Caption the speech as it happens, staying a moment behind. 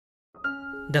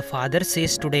The Father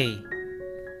says today,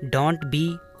 don't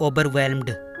be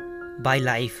overwhelmed by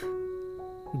life.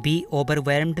 Be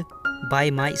overwhelmed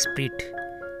by my spirit.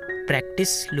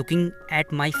 Practice looking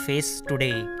at my face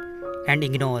today and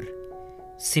ignore.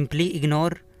 Simply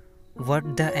ignore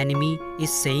what the enemy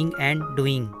is saying and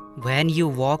doing. When you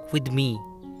walk with me,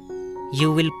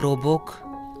 you will provoke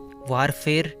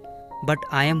warfare, but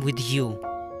I am with you.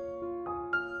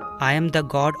 I am the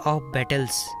God of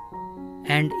battles,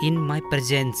 and in my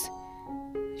presence,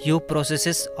 you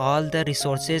possess all the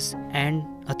resources and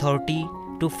authority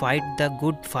to fight the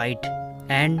good fight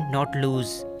and not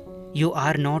lose. You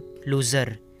are not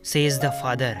loser, says the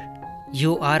Father.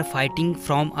 You are fighting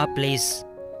from a place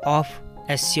of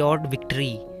assured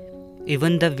victory,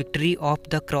 even the victory of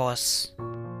the cross.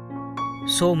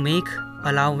 So make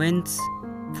allowance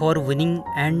for winning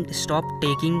and stop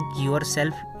taking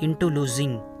yourself into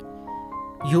losing.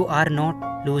 You are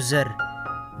not loser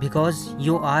because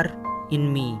you are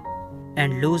in me,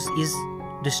 and lose is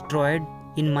destroyed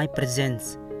in my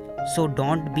presence. So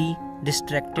don't be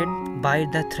distracted by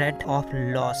the threat of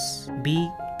loss. Be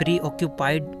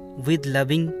preoccupied with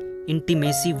loving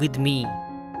intimacy with me.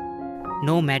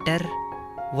 No matter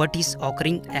what is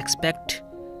occurring, expect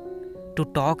to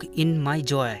talk in my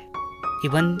joy.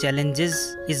 Even challenges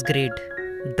is great.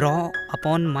 Draw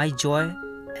upon my joy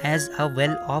as a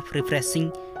well of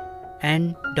refreshing,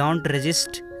 and don't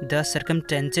resist the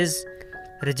circumstances,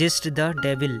 resist the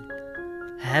devil.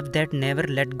 Have that never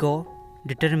let go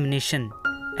determination,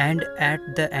 and at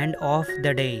the end of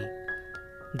the day,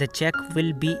 the check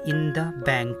will be in the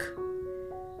bank.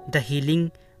 The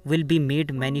healing will be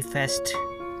made manifest,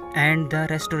 and the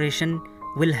restoration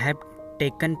will have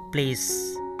taken place.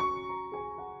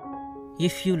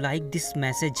 If you like this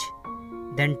message,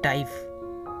 then type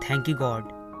 "Thank you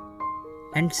God"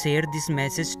 and share this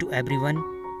message to everyone.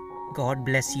 God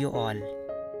bless you all.